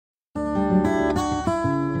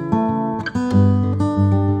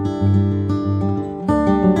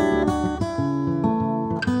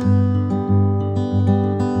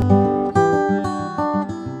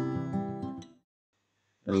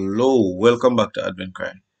Welcome back to Advent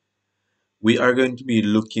Cry. We are going to be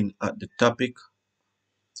looking at the topic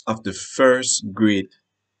of the first great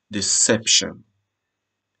deception.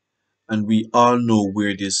 And we all know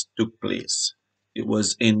where this took place. It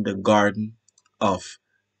was in the Garden of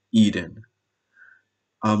Eden.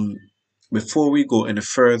 Um, Before we go any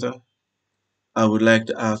further, I would like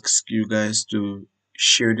to ask you guys to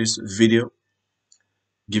share this video,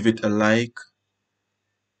 give it a like,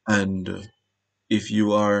 and if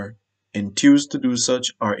you are enthused to do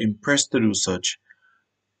such or impressed to do such,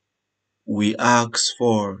 we ask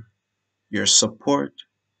for your support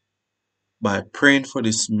by praying for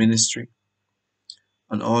this ministry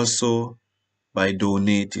and also by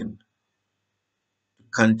donating to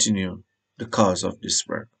continue the cause of this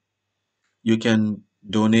work. You can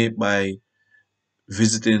donate by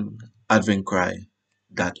visiting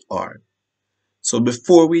adventcry.org. So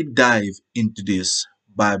before we dive into this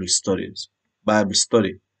Bible study,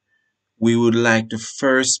 we would like to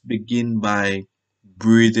first begin by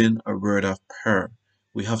breathing a word of prayer.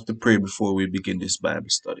 We have to pray before we begin this Bible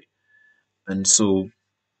study. And so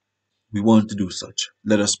we want to do such.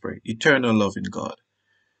 Let us pray. Eternal loving God,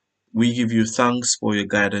 we give you thanks for your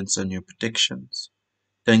guidance and your protections.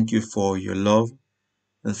 Thank you for your love.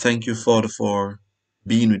 And thank you, Father, for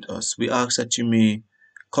being with us. We ask that you may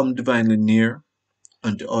come divinely near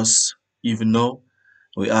unto us even now.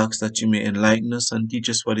 We ask that you may enlighten us and teach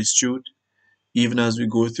us what is truth, even as we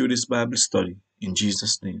go through this Bible study. In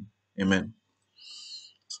Jesus' name, amen.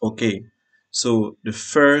 Okay, so the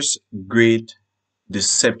first great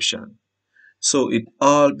deception. So it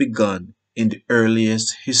all began in the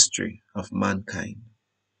earliest history of mankind.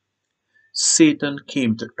 Satan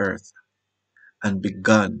came to earth and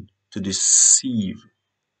began to deceive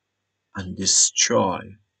and destroy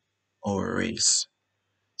our race.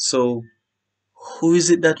 So, who is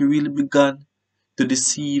it that really began to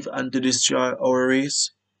deceive and to destroy our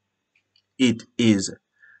race? It is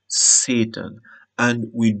Satan, and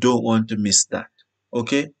we don't want to miss that.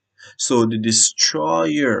 Okay? So, the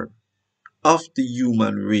destroyer of the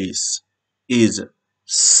human race is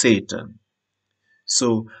Satan.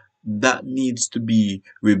 So that needs to be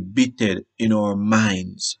repeated in our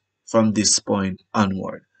minds from this point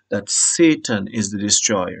onward, that Satan is the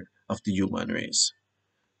destroyer of the human race.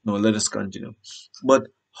 Now let us continue. But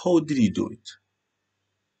how did he do it?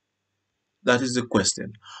 That is the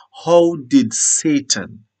question. How did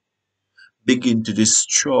Satan begin to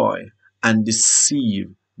destroy and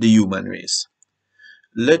deceive the human race?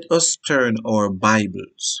 Let us turn our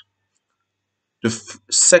Bibles to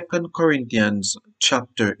 2 Corinthians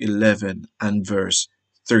chapter 11 and verse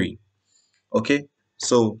 3. Okay,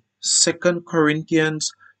 so 2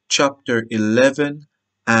 Corinthians chapter 11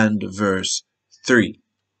 and verse 3.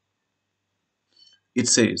 It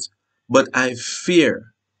says, "But I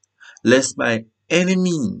fear lest by any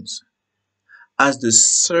means, as the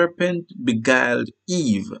serpent beguiled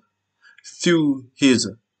Eve through his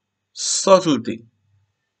subtlety,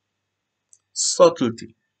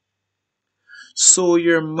 so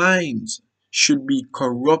your minds should be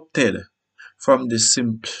corrupted from the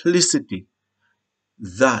simplicity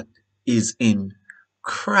that is in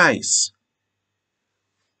Christ."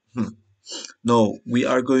 Now, we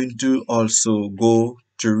are going to also go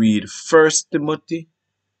to read 1 Timothy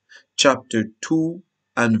chapter 2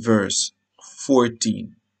 and verse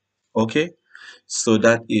 14. Okay? So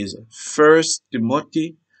that is 1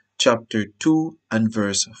 Timothy chapter 2 and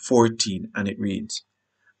verse 14. And it reads,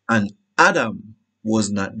 "And Adam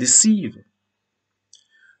was not deceived,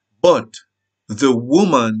 but the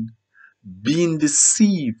woman being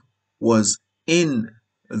deceived was in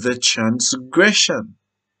the transgression."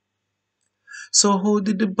 So how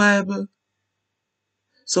did the Bible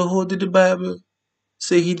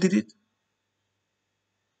say he did it?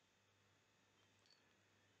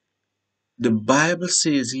 The Bible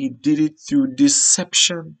says he did it through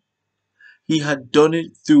deception. He had done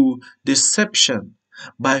it through deception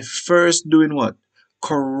by first doing what?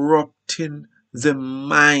 Corrupting the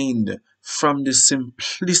mind from the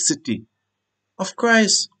simplicity of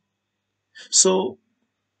Christ. So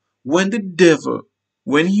when the devil,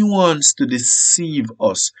 when he wants to deceive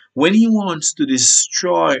us, when he wants to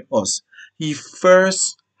destroy us, he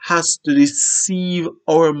first has to deceive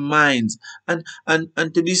our minds. And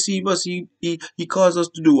to deceive us, he calls us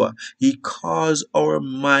to do what? He calls our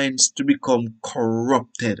minds to become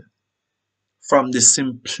corrupted from the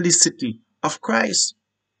simplicity of Christ.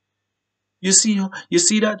 You see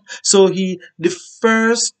that? So the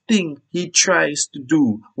first thing he tries to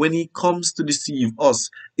do when he comes to deceive us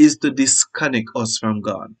is to disconnect us from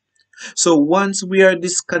God. So once we are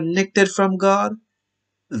disconnected from God,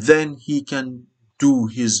 then he can do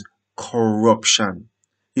his corruption,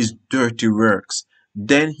 his dirty works.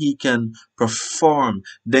 Then he can perform,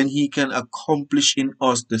 then he can accomplish in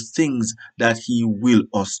us the things that he will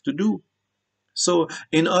us to do. So,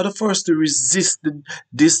 in order for us to resist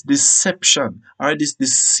this deception or this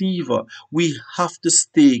deceiver, we have to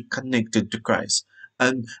stay connected to Christ.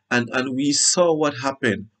 And we saw what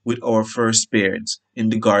happened with our first parents in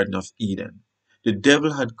the Garden of Eden. The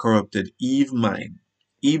devil had corrupted Eve's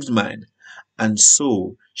mind, and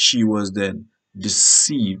so she was then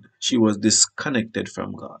deceived. She was disconnected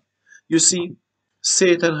from God. You see,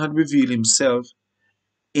 Satan had revealed himself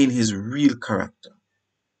in his real character.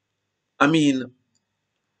 I mean,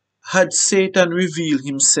 had Satan revealed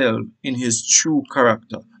himself in his true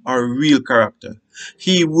character or real character,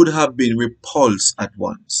 he would have been repulsed at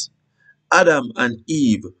once. Adam and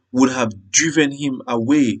Eve would have driven him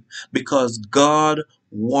away because God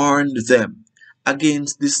warned them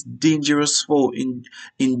against this dangerous foe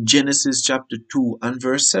in Genesis chapter 2 and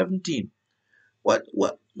verse 17. What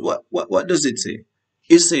does it say?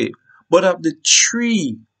 It says, but of the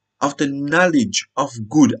tree of the knowledge of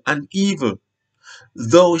good and evil,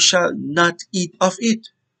 thou shalt not eat of it.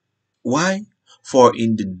 Why? For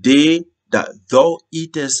in the day that thou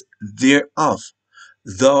eatest thereof,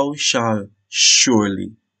 thou shalt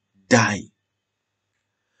surely die.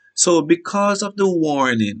 So, because of the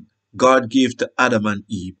warning God gave to Adam and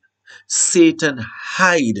Eve, Satan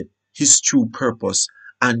hid his true purpose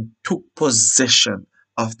and took possession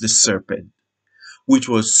of the serpent, which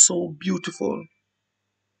was so beautiful.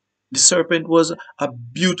 The serpent was a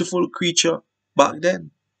beautiful creature back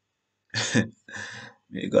then.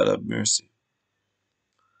 May God have mercy.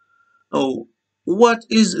 Now, what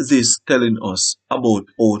is this telling us about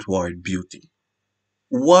outward beauty?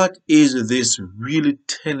 What is this really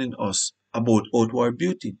telling us about outward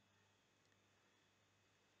beauty?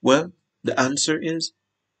 Well, the answer is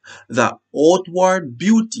that outward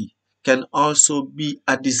beauty can also be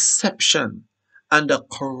a deception and a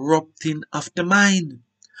corrupting of the mind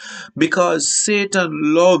because Satan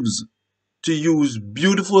loves to use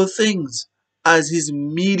beautiful things as his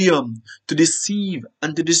medium to deceive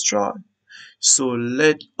and to destroy. So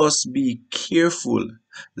let us be careful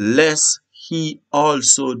lest he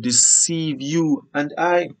also deceive you and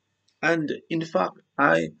I. And in fact,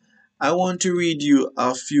 I want to read you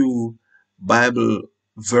a few Bible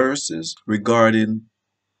verses regarding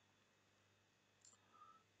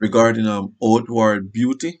outward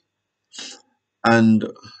beauty. And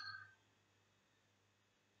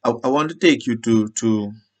I want to take you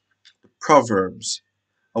to Proverbs.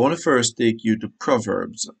 I want to first take you to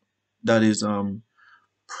Proverbs. That is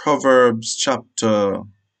Proverbs chapter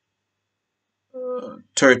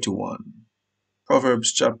 31.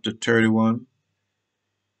 Proverbs chapter 31.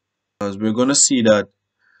 Because we're going to see that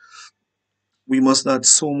we must not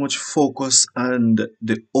so much focus on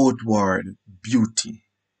the outward beauty,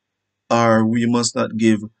 or we must not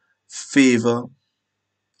give favor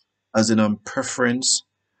as in preference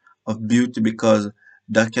of beauty because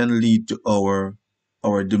that can lead to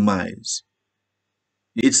our demise.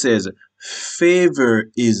 It says, favor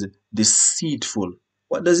is deceitful.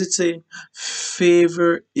 What does it say?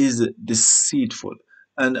 Favor is deceitful.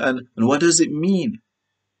 And what does it mean?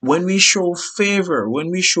 When we show favor, when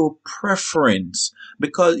we show preference,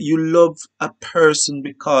 because you love a person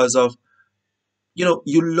because of, you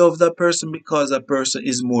love that person because that person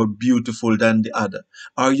is more beautiful than the other,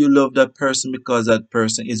 or you love that person because that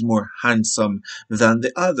person is more handsome than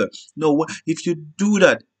the other. No, if you do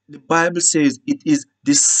that, the Bible says it is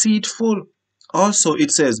deceitful. Also,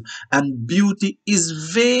 it says, and beauty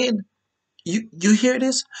is vain. You hear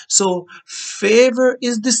this? So favor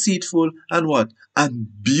is deceitful and what? And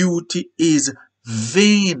beauty is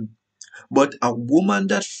vain. But a woman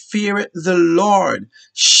that feareth the Lord,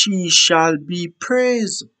 she shall be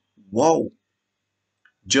praised. Wow.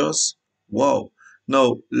 Just wow.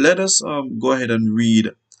 Now let us go ahead and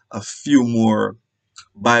read a few more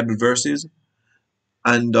Bible verses.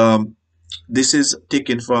 And this is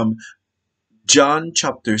taken from John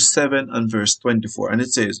chapter 7 and verse 24. And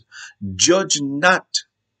it says, judge not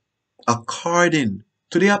according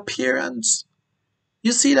to the appearance.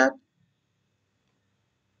 You see that?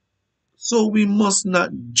 So we must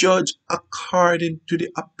not judge according to the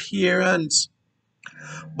appearance,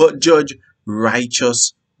 but judge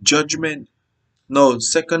righteous judgment. Now,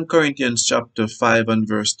 Second Corinthians chapter 5 and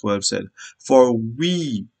verse 12 said, for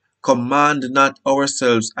we command not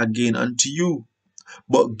ourselves again unto you,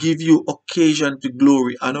 but give you occasion to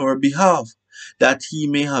glory on our behalf, that he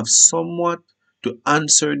may have somewhat to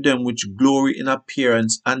answer them which glory in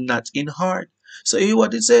appearance and not in heart. So hear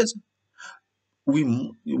what it says.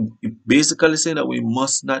 we basically saying that we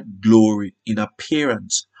must not glory in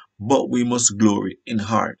appearance, but we must glory in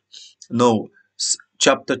heart. Now,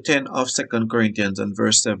 chapter 10 of Second Corinthians and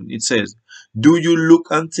verse 7, it says, do you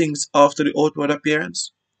look on things after the outward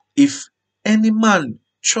appearance? If any man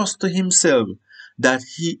trust to himself that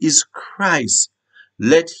he is Christ,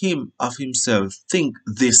 let him of himself think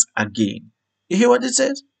this again. You hear what it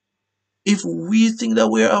says? If we think that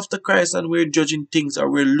we're after Christ and we're judging things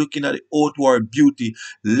or we're looking at the outward beauty,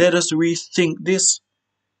 let us rethink this,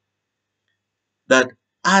 that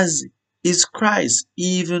as is Christ,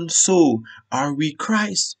 even so are we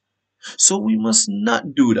Christ. So we must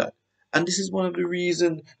not do that. And this is one of the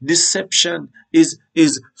reasons deception is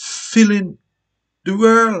filling the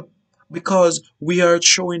world, because we are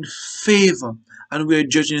showing favor and we are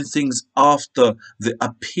judging things after the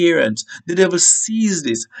appearance. The devil sees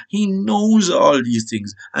this, he knows all these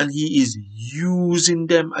things, and he is using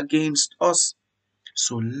them against us.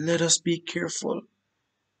 So let us be careful.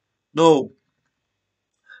 No,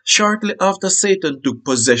 shortly after Satan took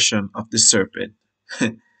possession of the serpent,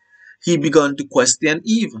 he began to question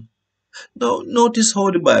Eve. Now, notice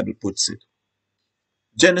how the Bible puts it.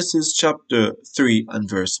 Genesis chapter 3 and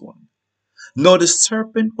verse 1. Now the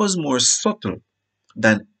serpent was more subtle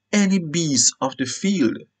than any beast of the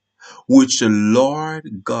field which the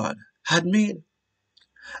Lord God had made.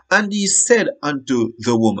 And he said unto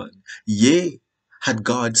the woman, yea, had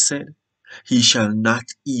God said, he shall not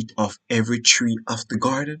eat of every tree of the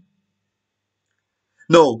garden?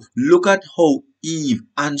 Now, look at how Eve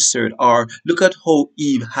answered, or look at how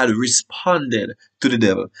Eve had responded to the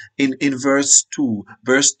devil in verse 2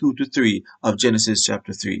 to 3 of Genesis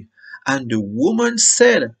chapter 3. And the woman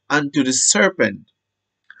said unto the serpent,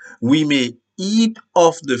 we may eat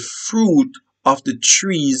of the fruit of the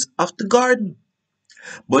trees of the garden,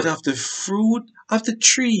 but of the fruit of the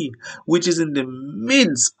tree which is in the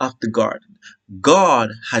midst of the garden, God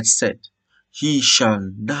had said, he shall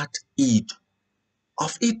not eat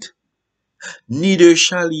of it, neither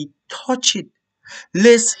shall he touch it,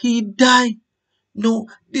 lest he die. No,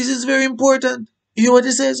 this is very important. You hear what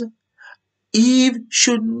it says? Eve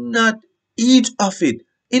should not eat of it.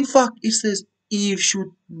 In fact, it says Eve should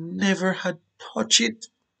never had touched it.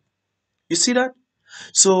 You see that?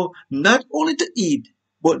 So not only to eat,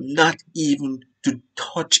 but not even to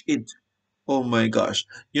touch it. Oh my gosh.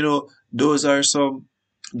 You know, those are some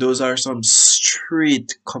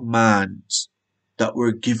straight commands that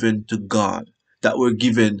were given to God, that were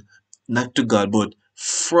given not to God, but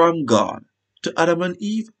from God to Adam and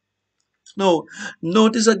Eve. No,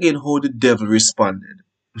 notice again how the devil responded.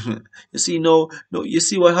 You see, no, you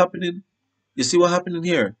see what happening? You see what happening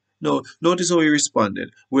here? No, notice how he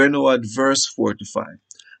responded. We are now at verse 4 to 5.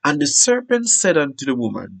 And the serpent said unto the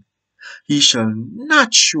woman, he shall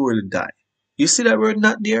not surely die. You see that word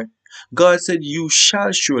not there? God said, you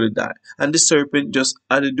shall surely die. And the serpent just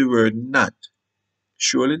added the word not.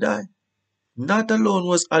 Surely die. Not alone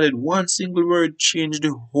was added, one single word changed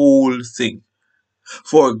the whole thing.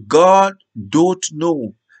 For God doth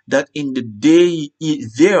know that in the day ye eat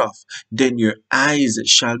thereof, then your eyes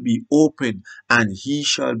shall be open, and he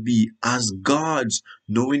shall be as gods,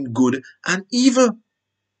 knowing good and evil.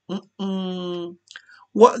 Mm-mm.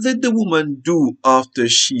 What did the woman do after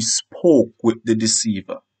she spoke with the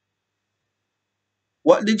deceiver?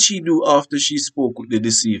 What did she do after she spoke with the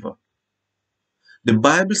deceiver? The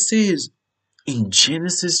Bible says in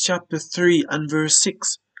Genesis chapter 3 and verse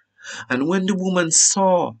 6, and when the woman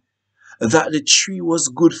saw that the tree was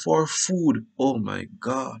good for food, oh my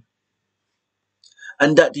God,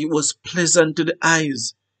 and that it was pleasant to the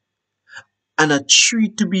eyes, and a tree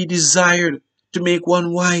to be desired to make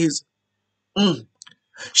one wise, mm,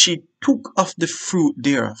 she took of the fruit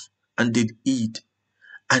thereof and did eat,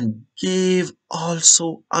 and gave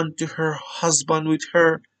also unto her husband with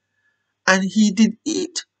her, and he did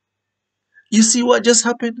eat. You see what just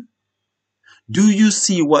happened? Do you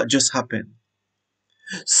see what just happened?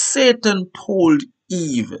 Satan told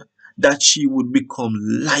Eve that she would become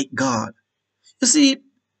like God. You see,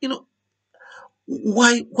 you know,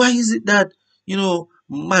 why is it that,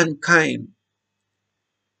 mankind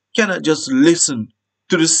cannot just listen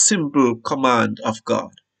to the simple command of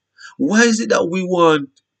God? Why is it that we want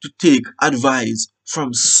to take advice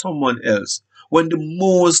from someone else when the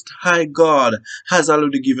Most High God has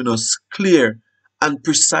already given us clear and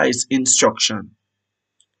precise instruction?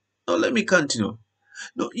 Now, let me continue.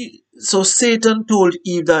 No, so Satan told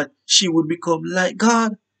Eve that she would become like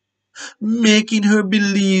God, making her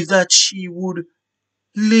believe that she would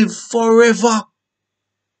live forever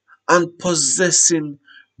and possessing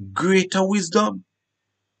greater wisdom.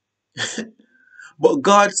 But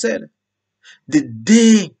God said, The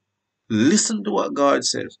day, listen to what God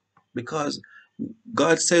says, because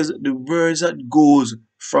God says the words that goes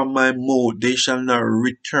from my mouth, they shall not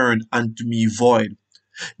return unto me void.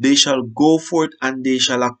 They shall go forth and they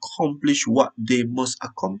shall accomplish what they must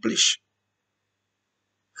accomplish.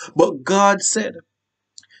 But God said,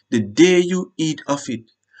 the day you eat of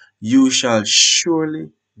it, you shall surely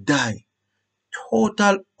die.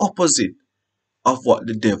 Total opposite of what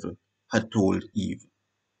the devil had told Eve.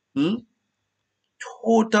 Hmm?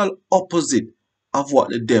 Total opposite of what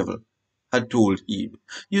the devil had told Eve.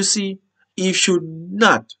 You see, Eve should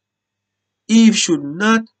not, Eve should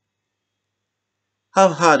not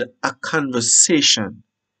have had a conversation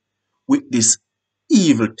with this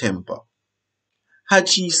evil temper. Had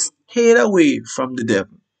she stayed away from the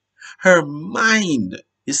devil, her mind,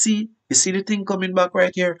 you see the thing coming back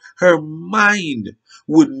right here? Her mind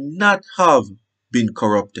would not have been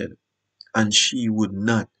corrupted and she would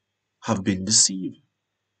not have been deceived.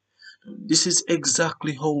 This is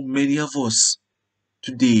exactly how many of us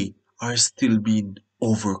today are still being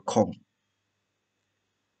overcome.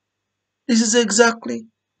 This is exactly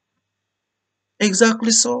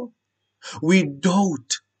so. We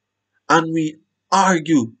doubt and we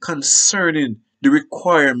argue concerning the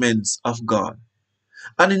requirements of God.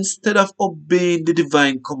 And instead of obeying the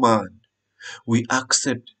divine command, we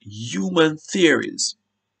accept human theories.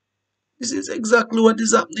 This is exactly what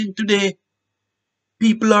is happening today.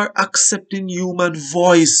 People are accepting human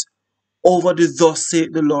voice over the thus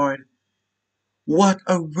saith the Lord. What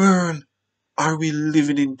a world are we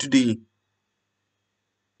living in today?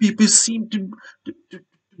 People seem to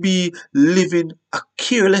be living a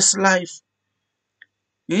careless life.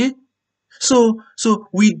 Eh? So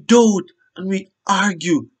we doubt and we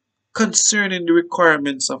argue concerning the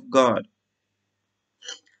requirements of God.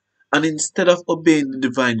 And instead of obeying the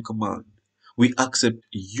divine command, we accept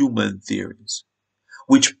human theories,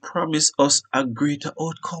 which promise us a greater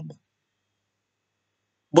outcome.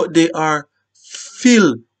 But they are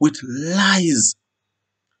filled with lies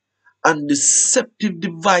and deceptive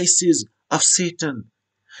devices of Satan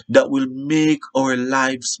that will make our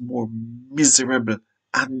lives more miserable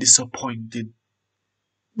and disappointing.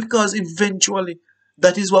 Because eventually,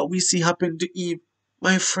 that is what we see happen to Eve.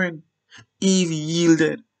 My friend, Eve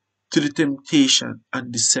yielded to the temptation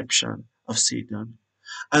and deception of Satan.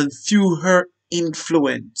 And through her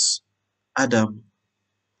influence, Adam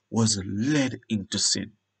was led into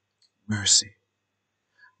sin. Mercy.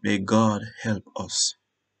 May God help us.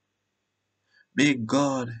 May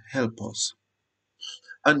God help us.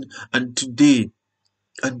 And today,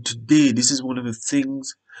 this is one of the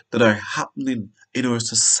things that are happening in our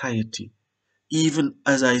society. Even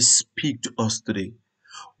as I speak to us today,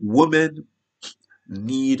 women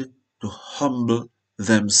need to humble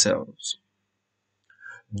themselves.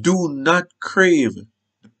 Do not crave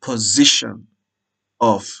the position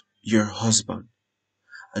of your husband,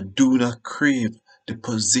 and do not crave the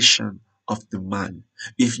position of the man.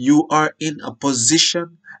 If you are in a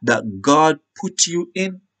position that God put you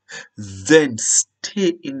in, then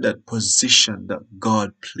stay in that position that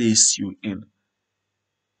God placed you in.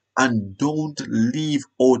 And don't leave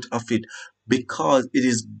out of it, because it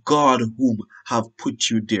is God whom have put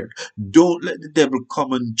you there. Don't let the devil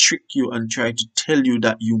come and trick you and try to tell you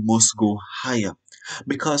that you must go higher.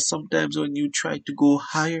 Because sometimes when you try to go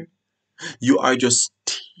higher, you are just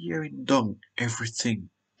tearing down everything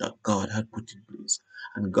that God had put in place.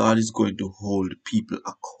 And God is going to hold people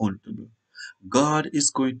accountable. God is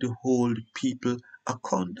going to hold people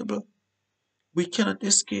accountable. We cannot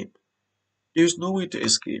escape. There's no way to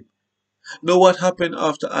escape. Know what happened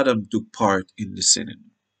after Adam took part in the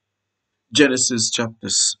sinning? Genesis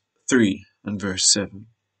chapters 3 and verse 7.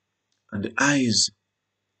 And the eyes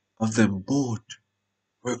of them both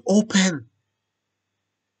were open.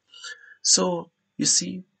 So, you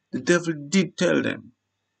see, the devil did tell them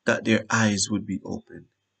that their eyes would be open.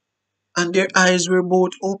 And their eyes were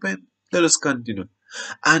both open. Let us continue.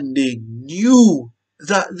 And they knew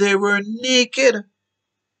that they were naked.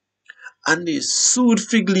 And they sewed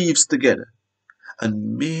fig leaves together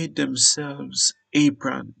and made themselves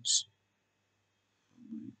aprons.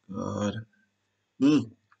 God.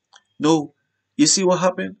 Mm. No, you see what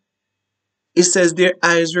happened? It says their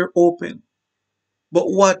eyes were open. But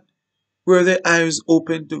what were their eyes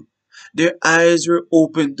open to? Their eyes were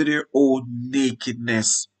open to their own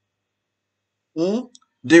nakedness. Hmm?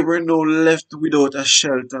 They were now left without a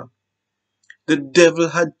shelter. The devil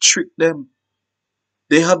had tricked them.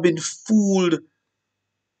 They have been fooled.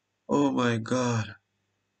 Oh my God.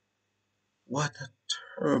 What a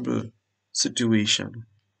terrible situation.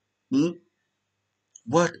 Hmm?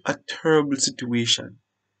 What a terrible situation.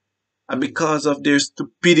 And because of their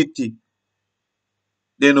stupidity,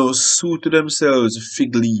 they now sew to themselves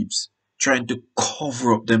fig leaves, trying to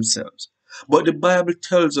cover up themselves. But the Bible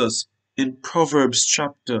tells us in Proverbs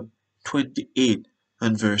chapter 28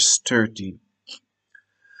 and verse 13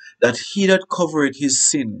 that he that covereth his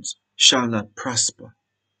sins shall not prosper,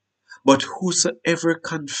 but whosoever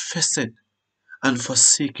confesseth and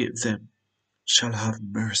forsaketh them shall have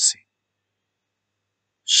mercy.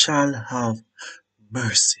 Shall have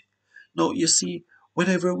mercy. Now, you see,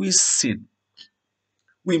 whenever we sin,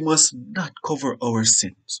 we must not cover our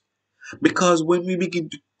sins. Because when we begin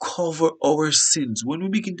to cover our sins, when we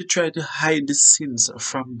begin to try to hide the sins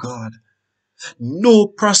from God, no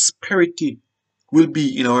prosperity will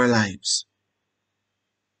be in our lives.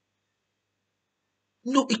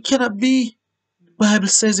 No, it cannot be. The Bible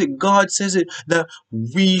says it, God says it, that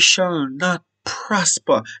we shall not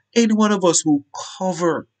prosper. Any one of us who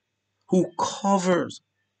covers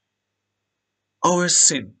our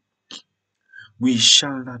sin, we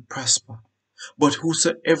shall not prosper. But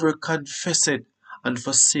whosoever confesseth and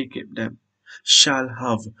forsaketh them shall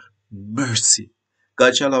have mercy.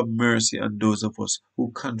 God shall have mercy on those of us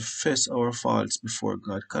who confess our faults before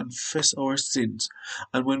God, confess our sins.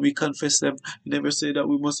 And when we confess them, we never say that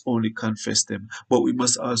we must only confess them, but we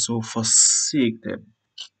must also forsake them.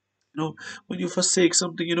 You know, when you forsake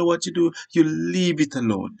something, you know what you do? You leave it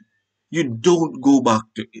alone. You don't go back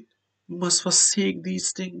to it. You must forsake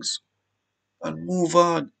these things and move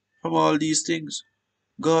on from all these things.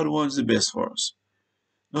 God wants the best for us.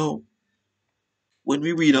 Now, when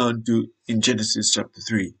we read on to in Genesis chapter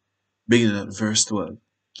 3, beginning at verse 12,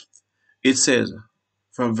 it says,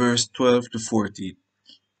 from verse 12 to 14,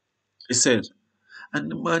 it says,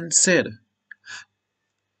 and the man said,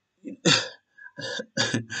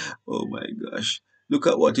 oh my gosh, look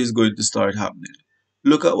at what is going to start happening.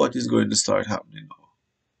 Look at what is going to start happening now.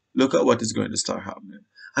 Look at what is going to start happening.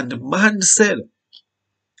 And the man said,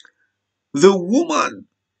 the woman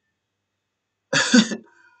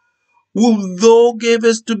whom thou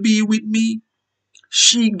gavest to be with me,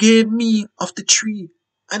 she gave me of the tree,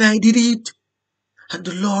 and I did eat. And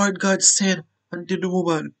the Lord God said unto the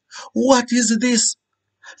woman, what is this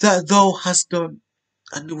that thou hast done?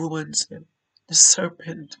 And the woman said, the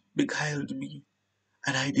serpent beguiled me,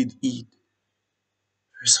 and I did eat.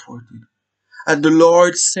 Verse 14. And the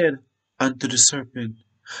Lord said unto the serpent,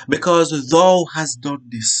 because thou hast done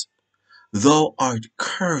this, thou art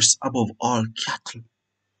cursed above all cattle,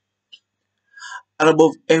 and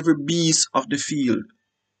above every beast of the field.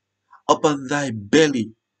 Upon thy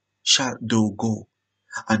belly shalt thou go,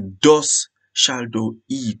 and dust shalt thou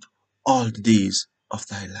eat all the days of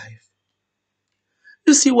thy life.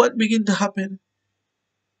 You see what begin to happen?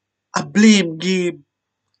 A blame game.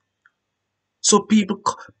 So people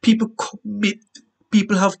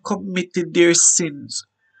have committed their sins,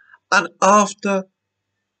 and after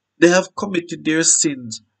they have committed their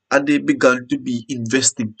sins, and they began to be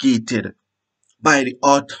investigated by the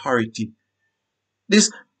authority.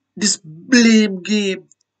 This this blame game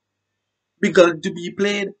began to be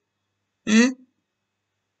played. Eh?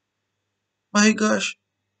 My gosh.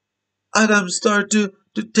 Adam started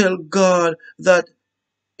to tell God that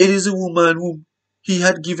it is a woman whom he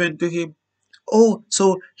had given to him. Oh,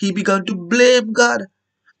 so he began to blame God,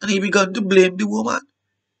 and he began to blame the woman,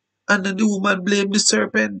 and then the woman blamed the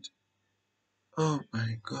serpent. Oh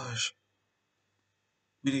my gosh,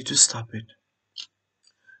 we need to stop it.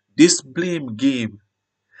 This blame game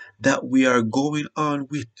that we are going on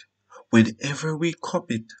with whenever we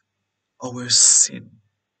commit our sin,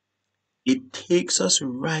 it takes us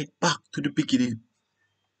right back to the beginning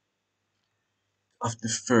of the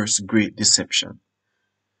first great deception.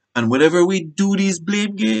 And whenever we do this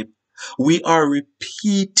blame game, we are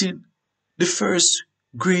repeating the first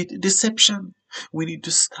great deception. We need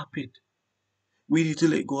to stop it. We need to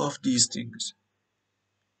let go of these things.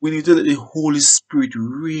 We need to let the Holy Spirit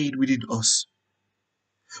reign within us.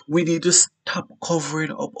 We need to stop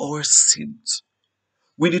covering up our sins.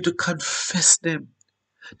 We need to confess them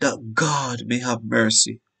that God may have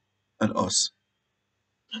mercy on us.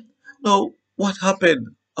 Now, what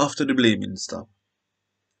happened after the blaming stopped?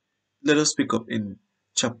 Let us pick up in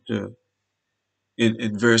chapter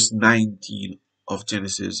in verse 19 of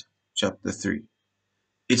Genesis chapter 3.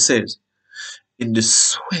 It says, in the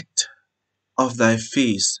sweat of thy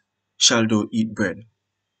face shalt thou eat bread,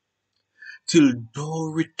 till thou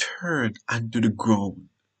return unto the ground.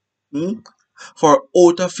 Hmm? For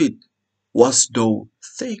out of it wast thou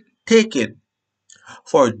taken,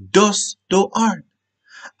 for dust thou art,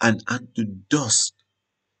 and unto dust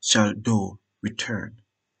shalt thou return.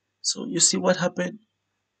 So you see what happened?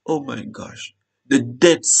 Oh my gosh. The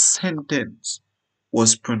death sentence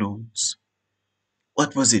was pronounced.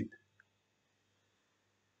 What was it?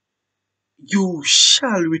 You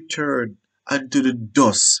shall return unto the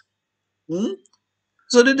dust. Hmm?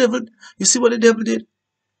 So the devil, you see what the devil did?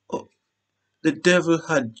 Oh, the devil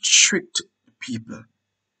had tricked the people,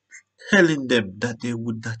 telling them that they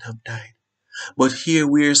would not have died. But here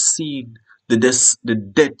we are seeing the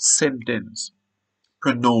death sentence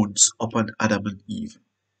pronounced upon Adam and Eve.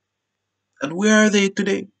 And where are they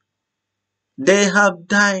today? They have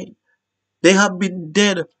died. They have been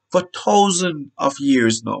dead for thousands of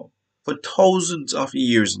years now. For thousands of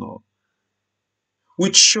years now.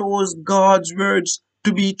 Which shows God's words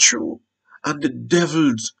to be true and the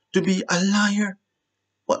devil's to be a liar.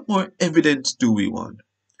 What more evidence do we want?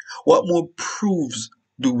 What more proofs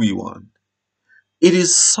do we want? It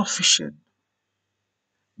is sufficient.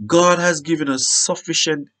 God has given us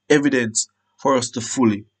sufficient evidence for us to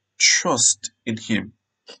fully trust in Him.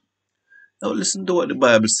 Now, listen to what the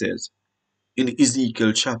Bible says in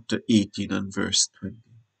Ezekiel chapter 18 and verse 20.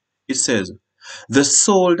 It says, the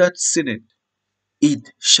soul that sinneth,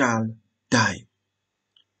 it shall die.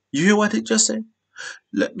 You hear what it just said?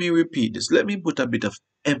 Let me repeat this. Let me put a bit of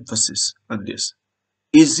emphasis on this.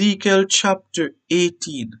 Ezekiel chapter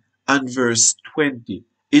 18 and verse 20.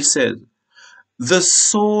 It says, the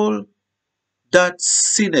soul that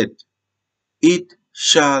sinneth, it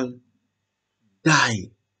shall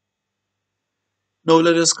die. Now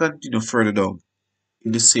let us continue further down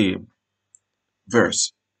in the same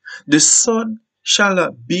verse. The son shall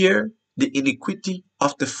not bear the iniquity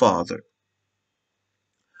of the father,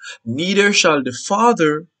 neither shall the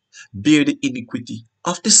father bear the iniquity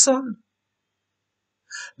of the son.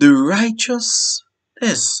 The righteousness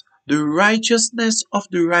of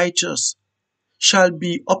the righteous shall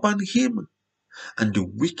be upon him, and the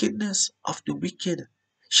wickedness of the wicked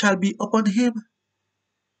shall be upon him.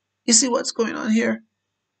 You see what's going on here?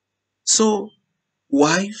 So,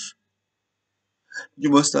 wife, you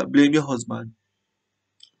must not blame your husband.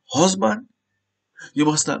 Husband, you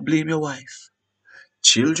must not blame your wife.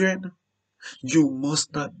 Children, you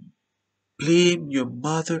must not blame your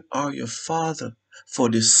mother or your father for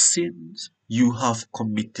the sins you have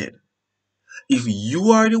committed. If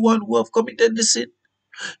you are the one who have committed the sin,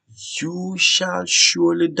 you shall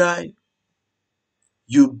surely die.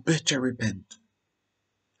 You better repent.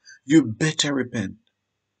 You better repent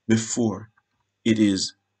before it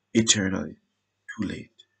is eternally too late.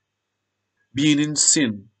 Being in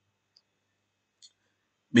sin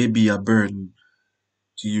may be a burden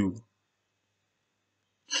to you.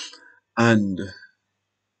 And,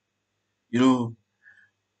 you know,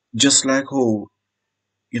 just like how,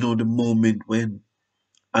 the moment when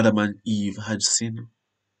Adam and Eve had sinned,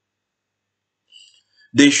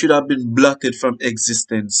 they should have been blotted from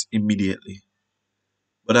existence immediately.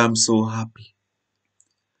 But I'm so happy.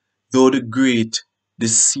 Though the great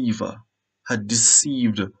deceiver had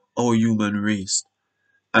deceived our human race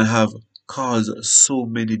and have caused so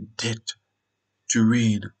many death to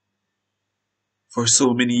reign for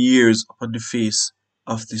so many years upon the face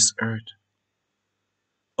of this earth,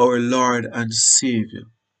 our Lord and Savior,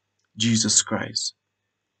 Jesus Christ,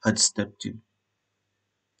 had stepped in.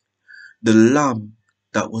 The Lamb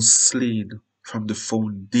that was slain from the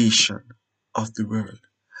foundation of the world.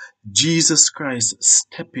 Jesus Christ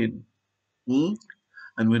stepped in. Hmm?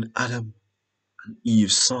 And when Adam and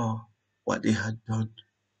Eve saw what they had done,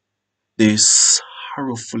 they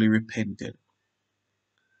sorrowfully repented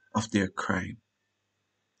of their crime.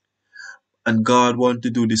 And God wants to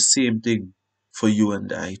do the same thing for you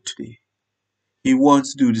and I today. He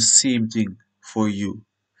wants to do the same thing for you.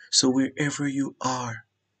 So wherever you are,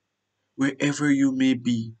 wherever you may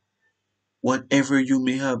be, whatever you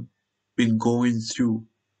may have been going through,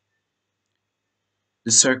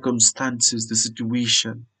 the circumstances, the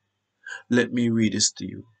situation, let me read this to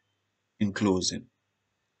you in closing.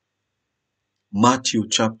 Matthew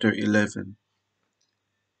chapter 11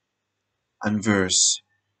 and verse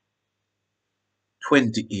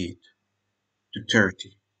 28 to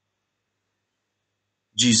 30.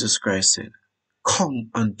 Jesus Christ said, come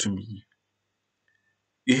unto me.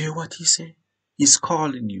 You hear what he said? He's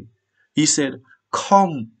calling you. He said,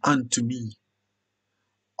 come unto me.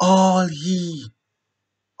 All ye,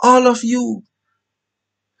 all of you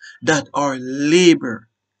that are labor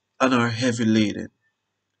and are heavy laden.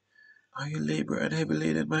 Are you labor and heavy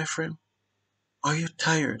laden, my friend? Are you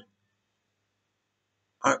tired?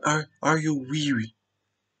 Are you weary?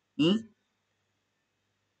 Hmm?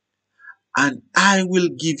 And I will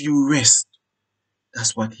give you rest.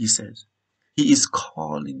 That's what he says. He is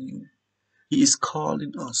calling you. He is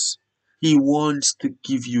calling us. He wants to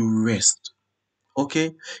give you rest.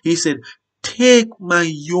 Okay? He said, take my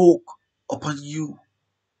yoke upon you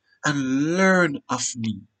and learn of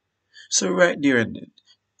me. So right there and then,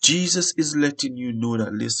 Jesus is letting you know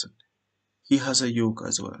that, listen, he has a yoke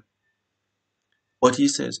as well. But he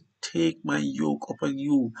says, take my yoke upon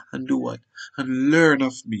you and do what? And learn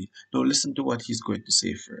of me. Now listen to what he's going to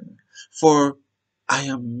say further. For I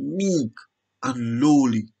am meek and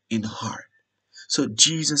lowly in heart. So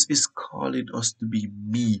Jesus is calling us to be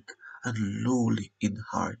meek and lowly in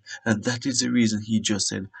heart. And that is the reason he just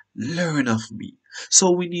said, learn of me.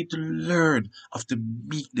 So we need to learn of the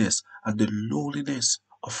meekness and the lowliness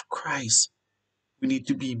of Christ. We need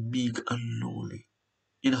to be meek and lowly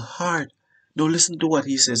in heart. Now listen to what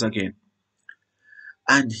he says again.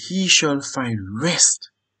 And he shall find rest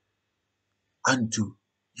unto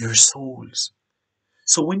your souls.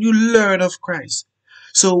 So when you learn of Christ,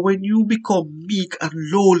 so when you become meek and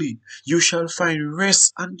lowly, you shall find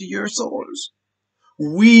rest unto your souls.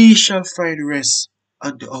 We shall find rest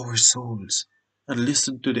unto our souls. And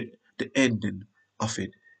listen to the ending of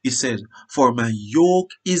it. It says, for my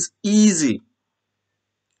yoke is easy.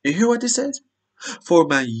 You hear what it says? For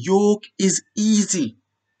my yoke is easy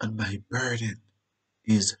and my burden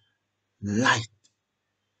is light.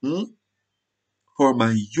 Hmm? For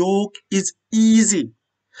my yoke is easy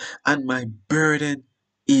and my burden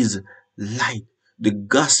is light. The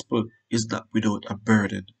gospel is not without a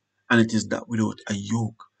burden and it is not without a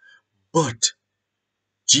yoke. But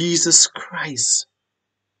Jesus Christ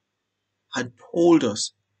had told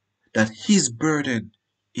us that his burden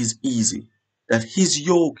is easy, that his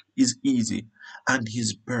yoke is easy and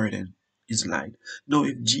his burden is light. Now,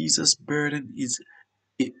 if Jesus' burden is,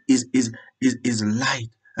 is, is light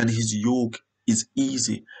and his yoke is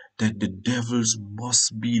easy, then the devil's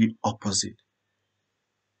must be the opposite.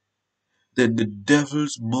 Then the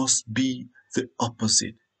devils must be the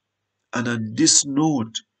opposite. And on this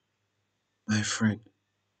note, my friend,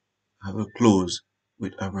 I will close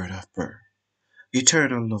with a word of prayer.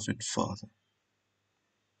 Eternal loving Father,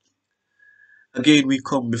 again we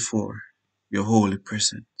come before your holy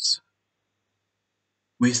presence.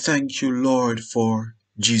 We thank you, Lord, for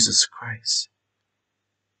Jesus Christ.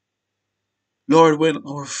 Lord, when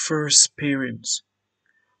our first parents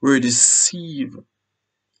were deceived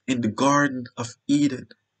in the Garden of Eden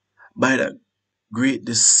by that great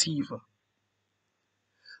deceiver,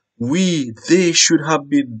 they should have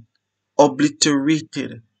been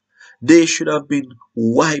obliterated. They should have been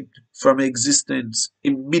wiped from existence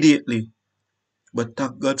immediately. But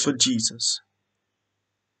thank God for Jesus,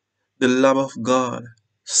 the Lamb of God,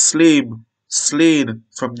 slain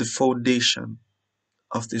from the foundation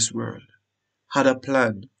of this world, had a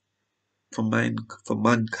plan for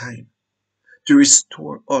mankind to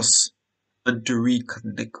restore us and to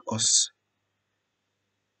reconnect us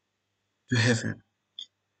to heaven.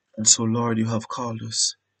 And so, Lord, you have called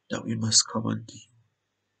us that we must come unto you.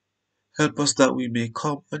 Help us that we may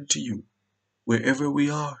come unto you wherever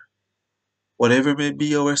we are, whatever may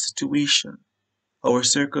be our situation, our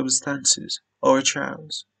circumstances, our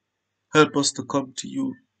trials. Help us to come to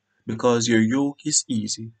you because your yoke is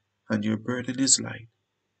easy and your burden is light.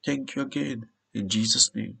 Thank you again in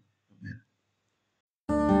Jesus' name.